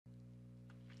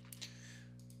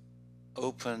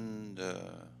open the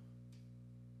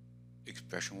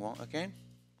expression one again,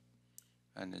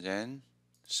 and then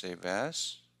save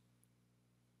as.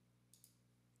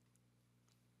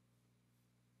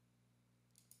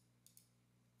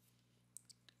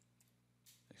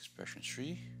 Expression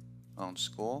 3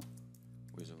 underscore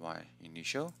with y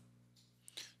initial.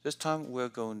 This time we're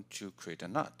going to create a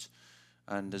nut,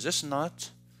 and this nut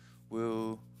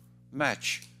will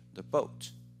match the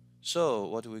bolt. So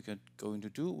what we're going to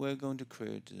do, we're going to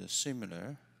create a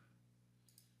similar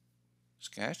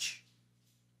sketch.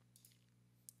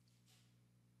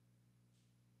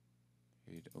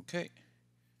 Hit OK.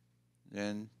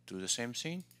 Then do the same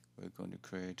thing. We're going to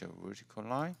create a vertical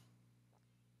line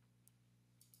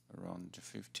around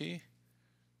 50.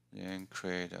 Then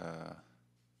create a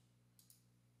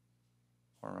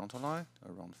horizontal line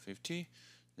around 50.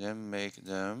 Then make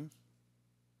them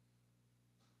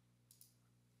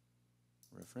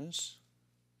reference.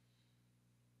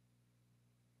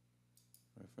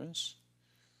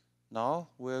 Now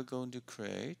we're going to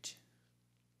create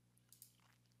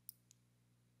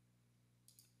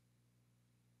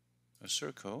a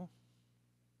circle.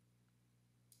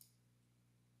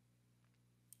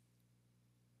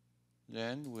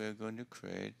 Then we're going to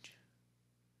create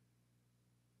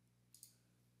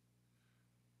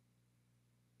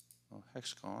a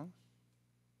hexagon.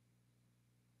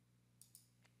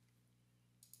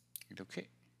 Hit OK.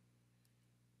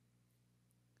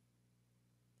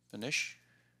 Finish.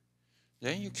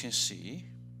 Then you can see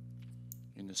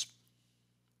in this.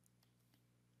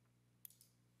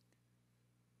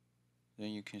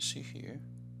 Then you can see here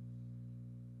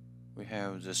we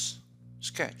have this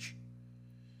sketch.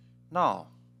 Now,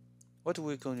 what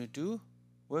we're going to do,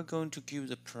 we're going to give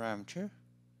the parameter.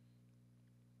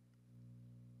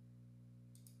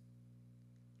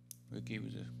 We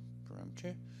give the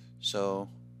parameter. So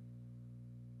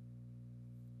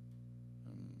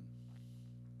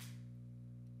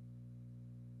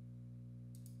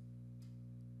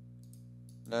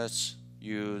let's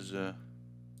use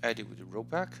edit with the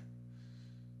rollback.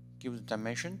 Give the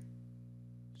dimension.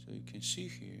 So you can see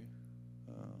here.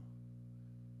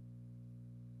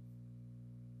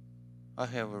 I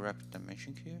have a rapid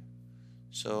dimension here,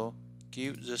 so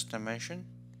give this dimension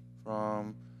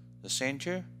from the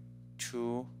center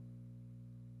to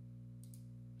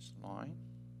this line.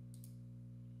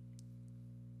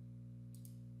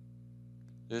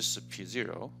 This is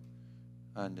P0,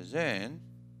 and then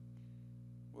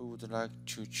we would like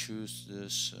to choose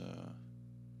this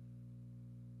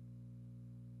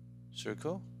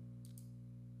circle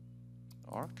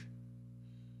arc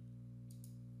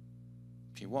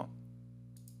P1.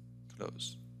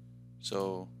 Close.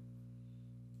 So,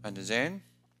 and then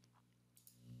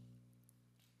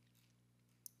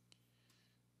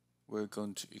we're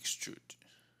going to extrude.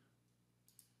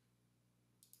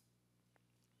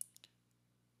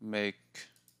 Make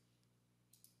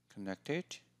connected.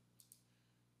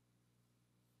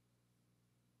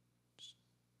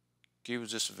 Give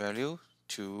this value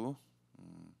to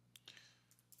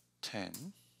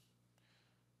 10.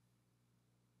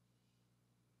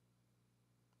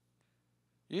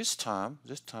 This time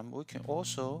we can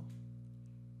also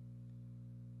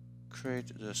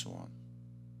create this one.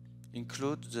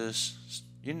 Include this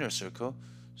inner circle,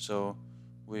 so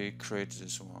we create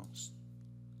this one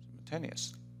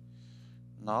simultaneously.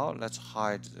 Now let's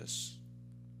hide this.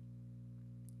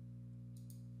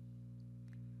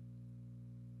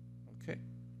 Okay.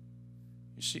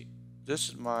 You see, this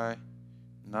is my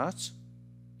nut,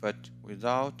 but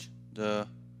without the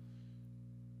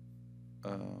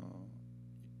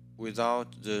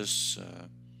without this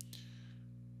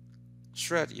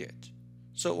thread yet.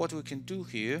 So what we can do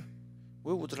here,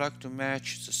 we would like to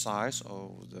match the size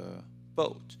of the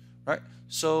bolt, right?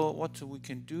 So what we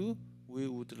can do, we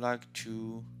would like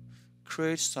to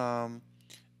create some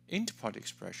interpart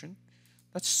expression.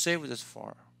 Let's save this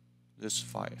file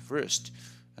first,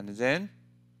 and then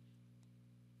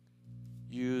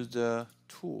use the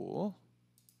tool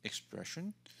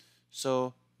expression.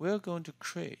 So we're going to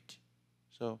create.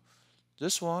 So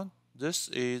this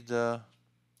is the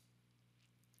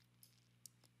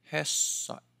hash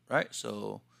side, right?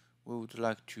 So we would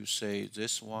like to say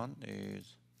this one is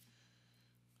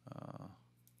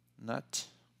nut.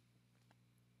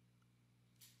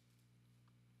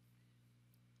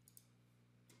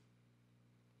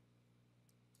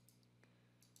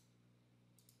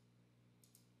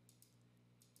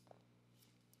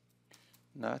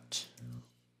 Nut.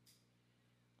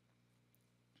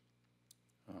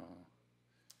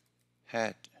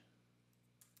 Head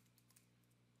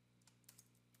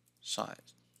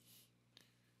size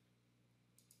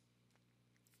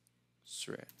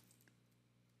thread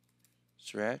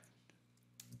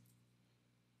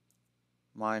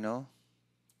minor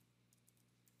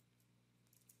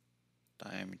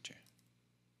diameter.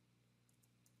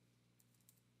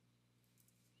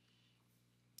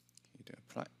 Hit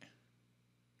apply.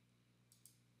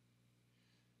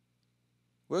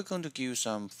 We're going to give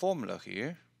some formula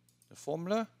here. The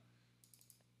formula,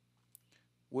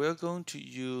 we're going to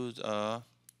use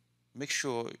make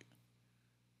sure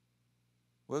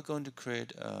we're going to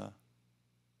create a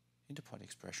interpart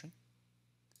expression.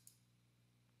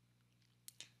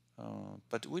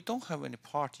 But we don't have any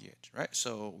part yet, right?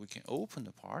 So we can open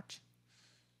the part,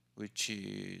 which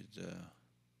is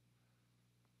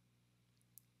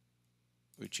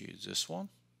this one.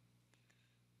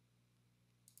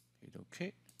 Hit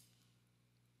OK.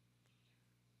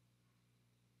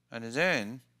 And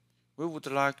then we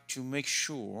would like to make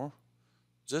sure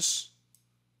this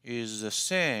is the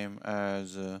same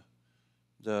as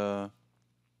the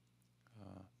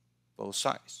both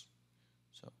sides.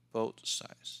 So both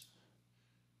sides.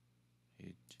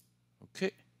 Hit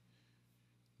OK.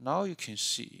 Now you can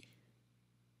see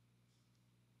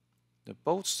the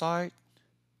both side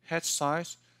head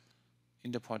size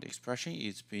interpart expression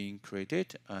is being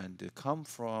created and come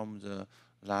from the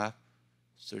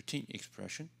Lab03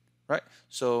 expression, right?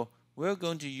 So we're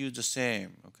going to use the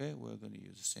same, okay? We're going to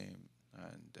use the same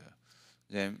and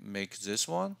then make this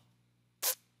one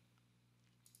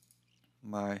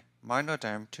my minor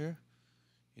diameter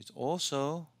is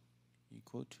also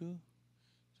equal to,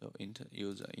 so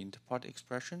use the interpart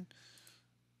expression.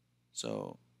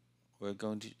 So we're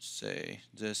going to say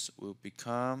this will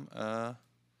become a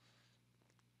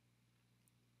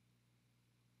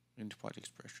interpart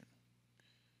expression.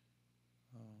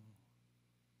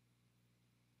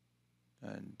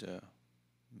 And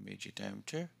major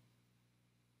diameter,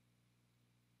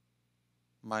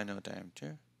 minor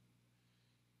diameter,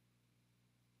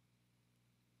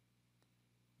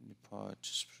 interpart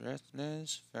spread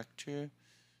length factor.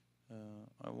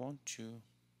 I want to,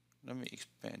 let me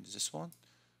expand this one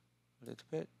a little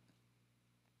bit.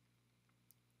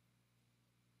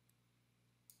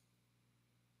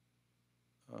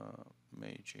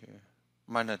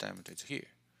 Minor diameter is here.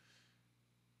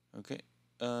 Okay,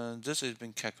 this has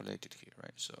been calculated here,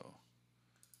 right? So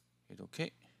hit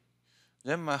OK.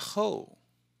 Then my hole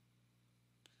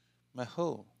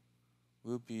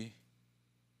will be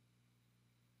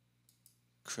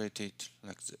created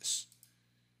like this.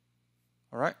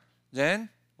 All right. Then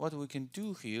what we can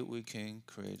do here, we can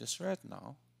create a thread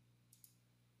now.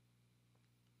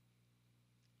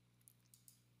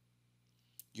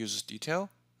 Use detail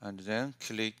and then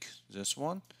click this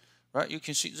one. Right. You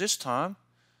can see this time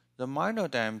the minor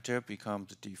diameter becomes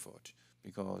the default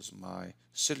because my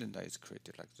cylinder is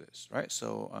created like this, right?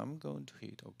 So I'm going to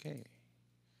hit OK.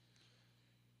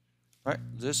 Right,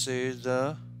 this is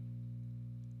the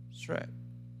thread.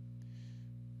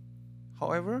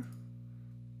 However,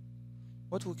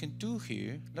 what we can do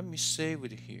here, let me save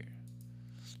it here.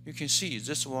 You can see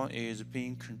this one is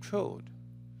being controlled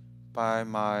by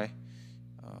my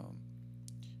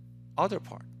other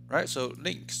part, right? So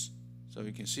links. So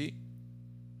you can see,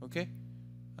 okay,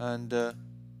 and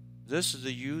this is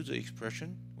the user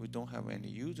expression. We don't have any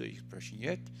user expression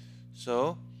yet,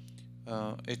 so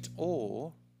it's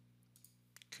all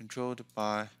controlled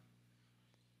by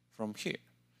from here.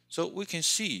 So we can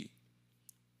see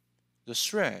the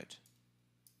thread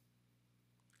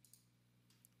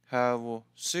have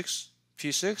P6,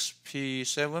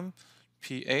 P7,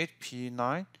 P8,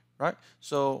 P9, right?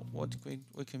 So what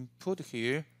we can put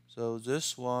here, so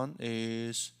this one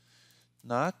is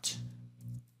not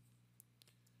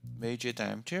major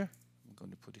diameter. I'm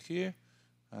going to put it here,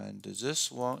 and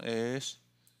this one is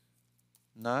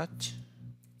not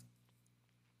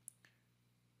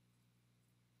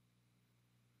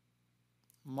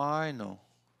minor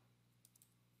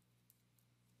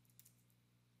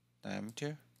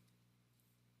diameter.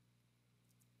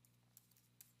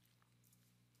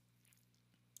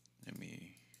 Let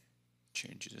me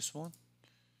change this one.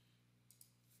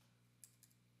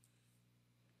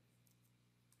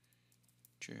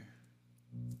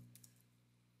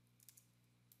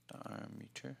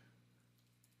 Diameter.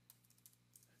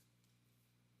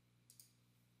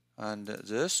 And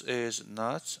this is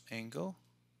not angle.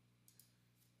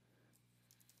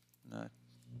 Not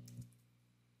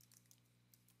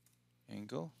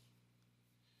angle.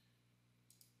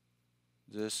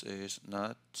 This is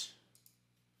not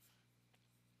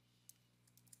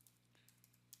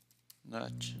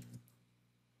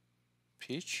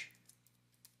pitch.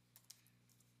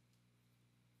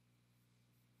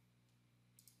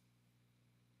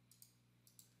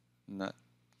 not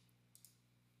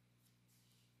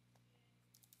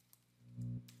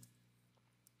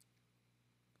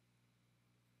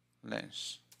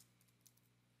length,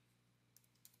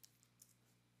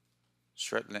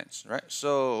 thread length, right?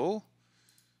 So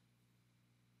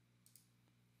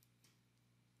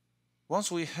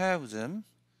once we have them,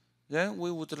 then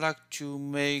we would like to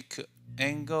make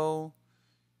angle,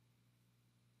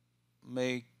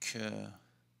 make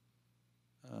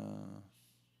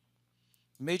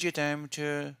major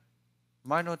diameter,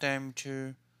 minor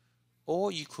diameter,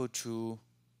 all equal to,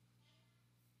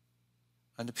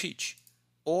 and pitch,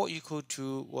 all equal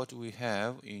to what we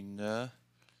have in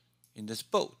this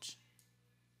bolt.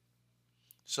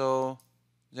 So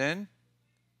then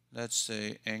let's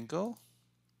say angle,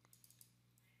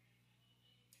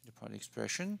 the part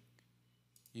expression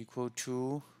equal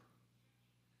to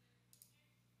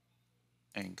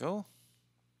angle,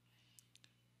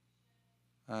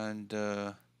 and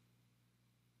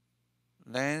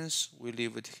length we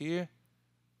leave it here.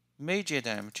 Major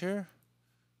diameter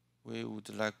we would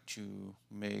like to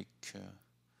make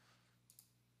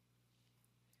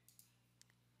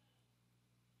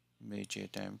major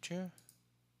diameter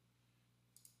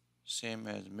same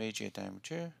as major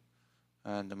diameter,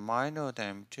 and minor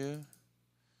diameter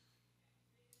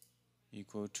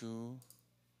equal to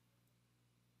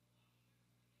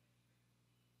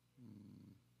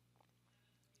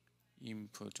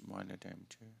input minor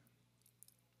diameter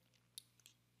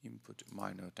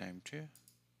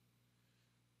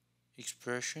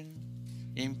expression,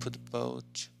 input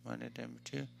bolt minor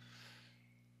diameter.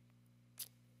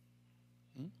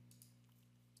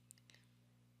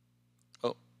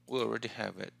 Oh, we already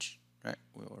have it, right?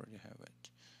 We already have it.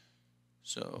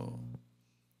 So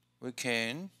we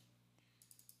can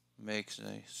make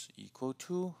this equal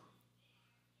to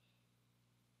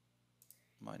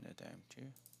minor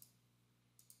diameter.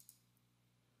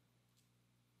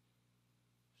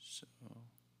 So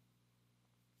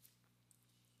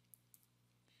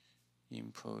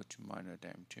input minor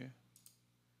diameter.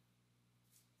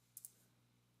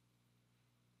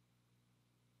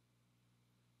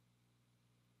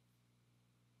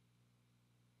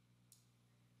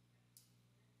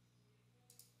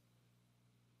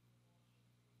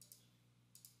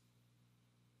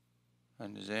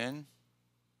 And then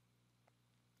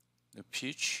the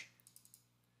pitch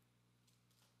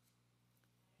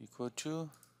equal to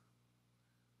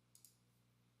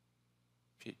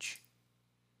pitch.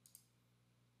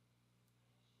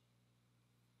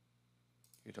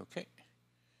 Hit OK.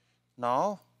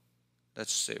 Now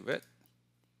let's save it.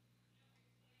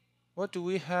 What do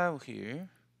we have here?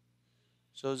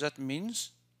 So that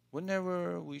means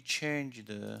whenever we change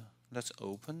the, let's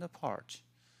open the part.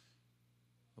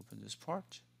 Open this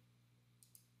part.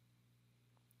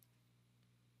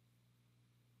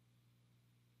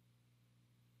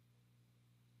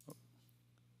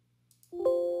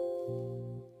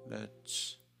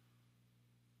 Let's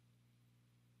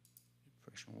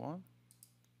expression 1.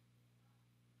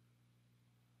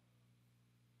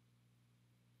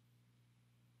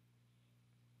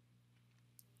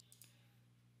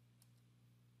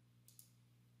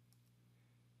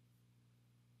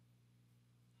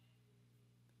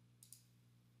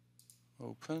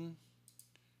 Open,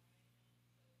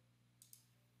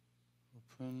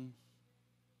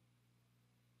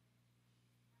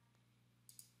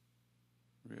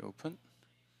 reopen.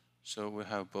 So we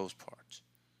have both parts.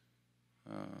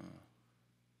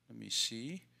 Let me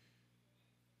see.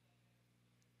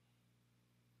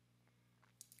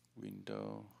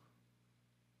 Window.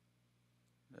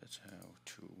 Let's have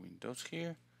 2 windows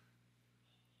here.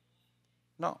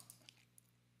 Now,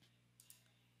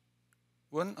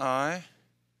 when I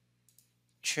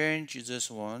change this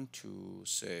one to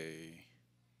say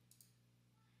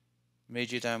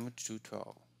major diameter to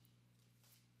 12,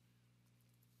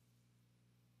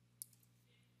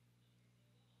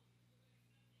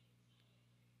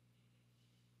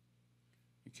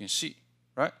 you can see,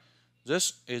 right?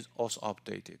 This is also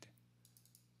updated.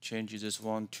 Change this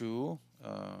one to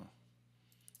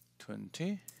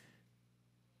 20.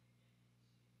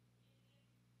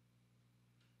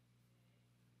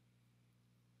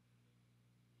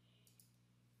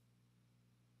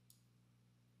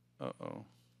 Uh-oh.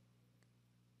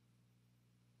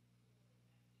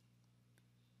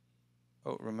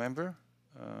 Oh, remember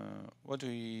what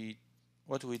we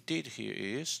did here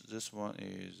is this one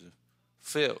is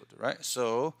filled, right?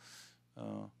 So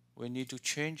we need to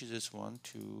change this one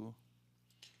to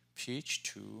pitch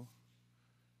to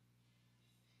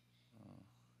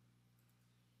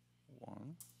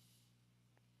 1.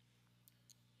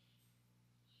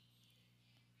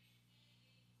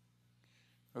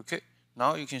 Okay,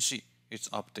 now you can see it's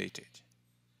updated.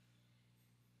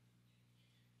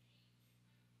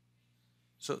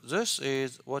 So this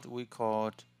is what we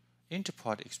call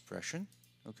interpart expression.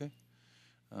 Okay,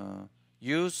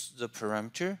 use the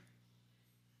parameter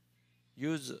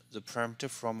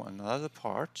from another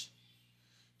part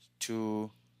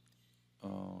to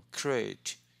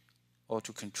create or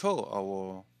to control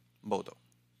our model.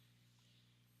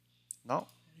 Now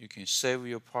you can save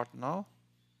your part now.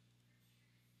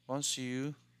 Once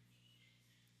if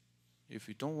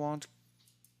you don't want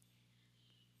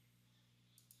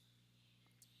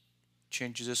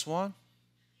change this one,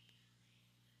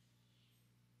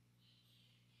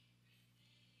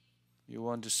 you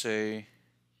want to say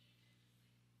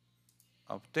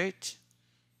update.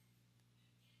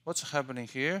 What's happening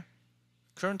here?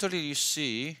 Currently you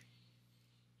see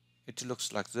it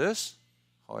looks like this.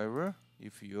 However,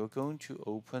 if you're going to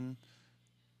open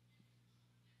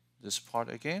this part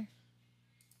again,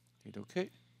 hit OK,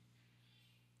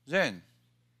 then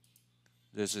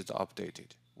this is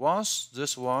updated. Once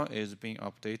this one is being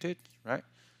updated, right,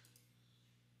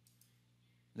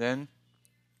 then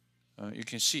you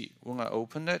can see when I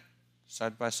open it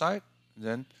side by side,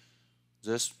 then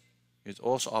this is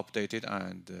also updated,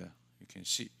 and you can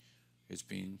see it's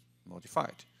been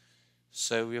modified.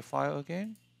 Save your file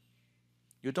again.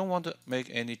 You don't want to make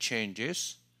any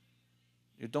changes.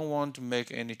 You don't want to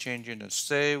make any changes and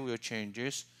save your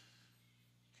changes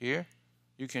here.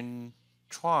 You can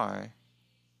try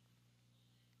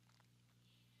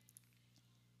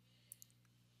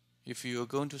if you are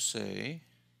going to say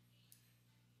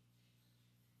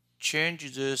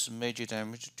change this major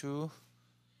diameter to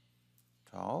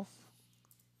 12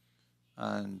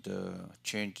 and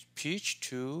change pitch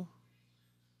to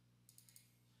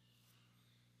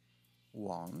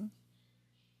 1,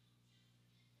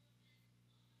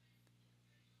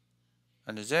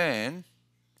 and then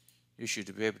you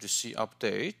should be able to see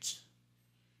update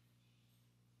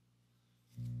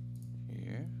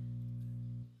here.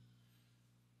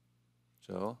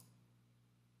 So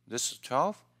this is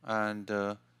 12,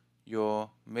 and your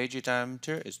major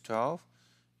diameter is 12,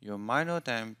 your minor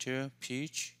diameter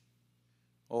pitch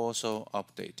also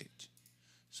updated.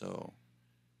 So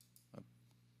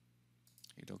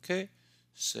hit OK,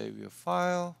 save your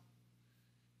file,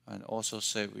 and also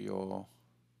save your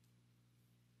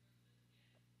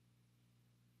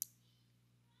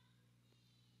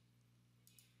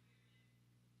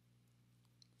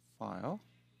file.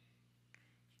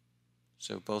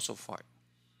 Save both of files.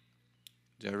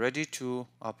 They're ready to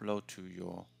upload to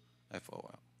your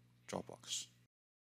FOL Dropbox.